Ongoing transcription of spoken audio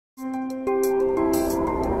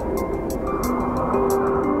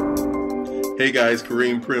Hey guys,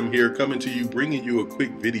 Kariem Primm here, coming to you, bringing you a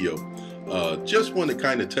quick video. Just want to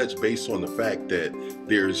kind of touch base on the fact that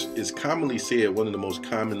it's commonly said, one of the most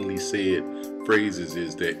commonly said phrases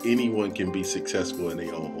is that anyone can be successful in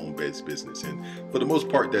their own home-based business. And for the most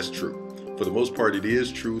part, that's true. For the most part, it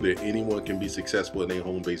is true that anyone can be successful in their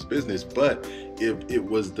home-based business, but if it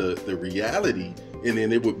was the reality, and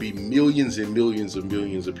then it would be millions and millions and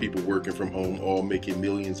millions of people working from home, all making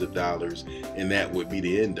millions of dollars, and that would be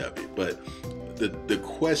the end of it. But the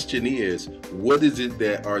question is, what is it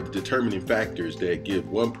that are the determining factors that give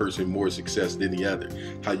one person more success than the other?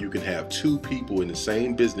 How you can have two people in the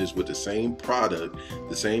same business with the same product,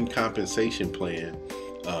 the same compensation plan,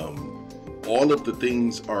 all of the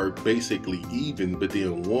things are basically even, but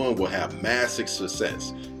then one will have massive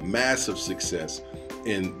success,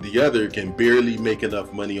 and the other can barely make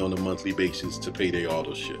enough money on a monthly basis to pay their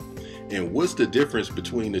auto ship. And what's the difference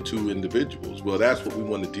between the two individuals? Well, that's what we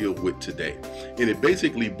want to deal with today. And it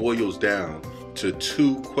basically boils down to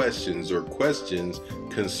two questions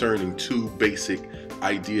concerning two basic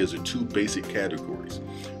ideas or two basic categories.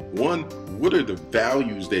 One, what are the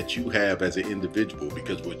values that you have as an individual?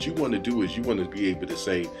 Because what you want to do is you want to be able to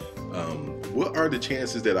say, what are the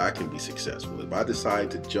chances that I can be successful? If I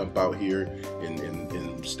decide to jump out here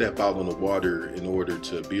and step out on the water in order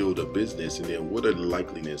to build a business, and then what are the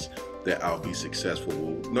likeliness that I'll be successful?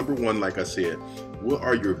 Well, number one, like I said, what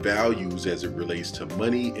are your values as it relates to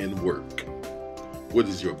money and work? What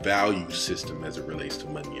is your value system as it relates to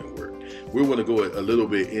money and work? We want to go a little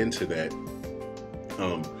bit into that.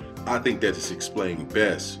 I think that it's explained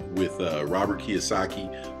best with Robert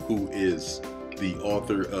Kiyosaki, who is the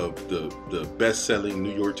author of the best-selling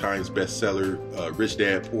New York Times bestseller, Rich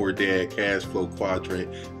Dad, Poor Dad, Cash Flow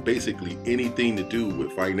Quadrant. Basically anything to do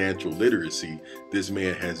with financial literacy, this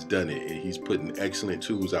man has done it, and he's putting excellent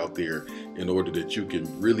tools out there in order that you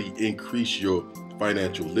can really increase your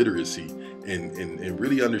financial literacy and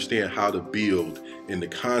really understand how to build and the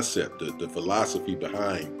concept, the philosophy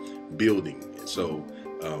behind building. So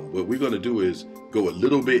what we're going to do is go a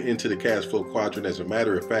little bit into the cash flow quadrant. As a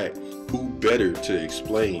matter of fact, who better to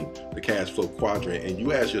explain the cash flow quadrant? And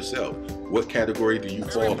you ask yourself, what category do you fall in?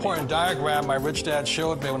 A very important diagram my rich dad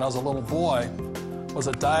showed me when I was a little boy was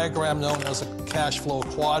a diagram known as a cash flow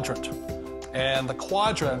quadrant. And the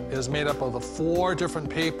quadrant is made up of the four different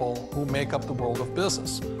people who make up the world of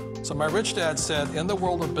business. So my rich dad said, in the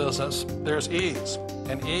world of business, there's E's,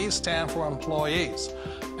 and E's stand for employees.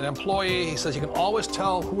 An employee, he says, you can always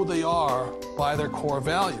tell who they are by their core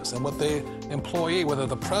values. And what the employee, whether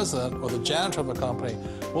the president or the janitor of a company,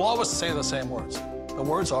 will always say the same words. The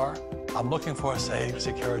words are, I'm looking for a safe,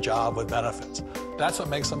 secure job with benefits. That's what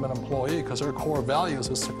makes them an employee, because their core values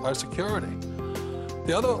are security.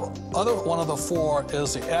 The other one of the four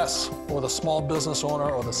is the S, or the small business owner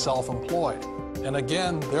or the self-employed. And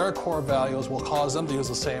again, their core values will cause them to use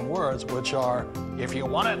the same words, which are, if you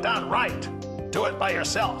want it done right, do it by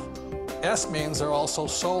yourself. S means they're also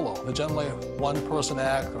solo. They're generally one-person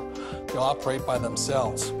act, or they operate by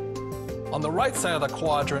themselves. On the right side of the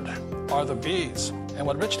quadrant are the B's. And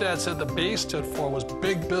what Rich Dad said the B stood for was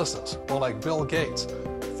big business, or like Bill Gates.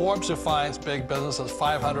 Forbes defines big business as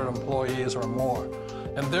 500 employees or more.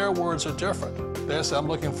 And their words are different. They say, I'm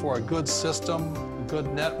looking for a good system, a good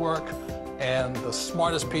network, and the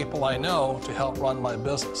smartest people I know to help run my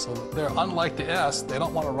business. So they're unlike the S. They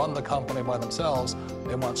don't want to run the company by themselves.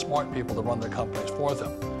 They want smart people to run their companies for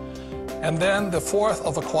them. And then the fourth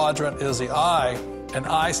of the quadrant is the I, and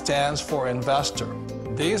I stands for investor.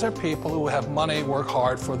 These are people who have money work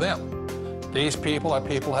hard for them. These people are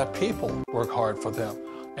people who have people work hard for them.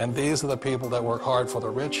 And these are the people that work hard for the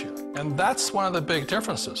rich here. And that's one of the big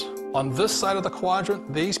differences. On this side of the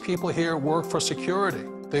quadrant, these people here work for security.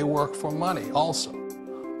 They work for money also.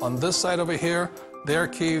 On this side over here, their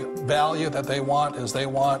key value that they want is they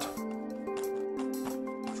want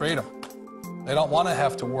freedom. They don't want to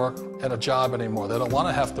have to work at a job anymore. They don't want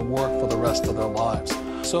to have to work for the rest of their lives.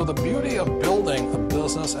 So the beauty of building a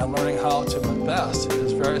business and learning how to invest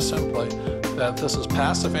is very simply that this is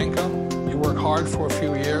passive income. You work hard for a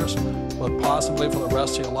few years, but possibly for the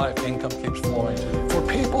rest of your life, income keeps flowing to you. For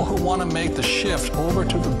people who want to make the shift over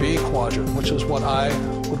to the B quadrant, which is what I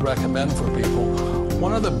would recommend for people,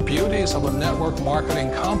 one of the beauties of a network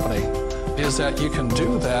marketing company is that you can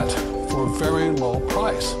do that for a very low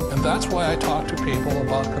price. And that's why I talk to people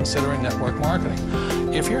about considering network marketing.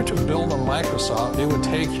 If you're to build a Microsoft, it would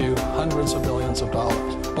take you hundreds of millions of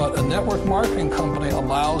dollars. But a network marketing company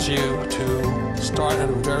allows you to start at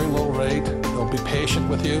a very low rate. They'll be patient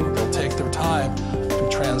with you. They'll take their time to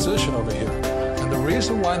transition over here. And And the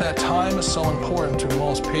reason why that time is so important to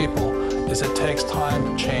most people is it takes time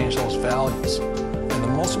to change those values. And the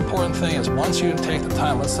most important thing is once you take the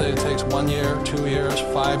time, let's say it takes 1 year, 2 years,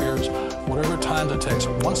 5 years, whatever time it takes,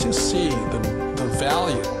 once you see the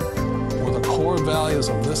value or the core values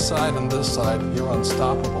of this side and this side, you're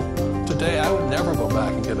unstoppable. Today, I would never go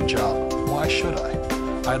back and get a job. Why should I?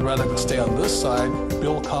 I'd rather stay on this side,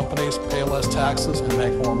 build companies, pay less taxes, and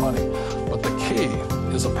make more money. But the key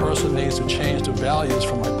is a person needs to change the values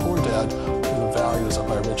from my poor dad to the values of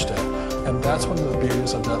my rich dad. And that's one of the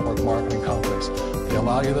beauties of network marketing companies. They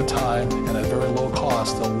allow you the time, and at very low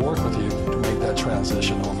cost, they'll work with you to make that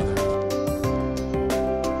transition over there.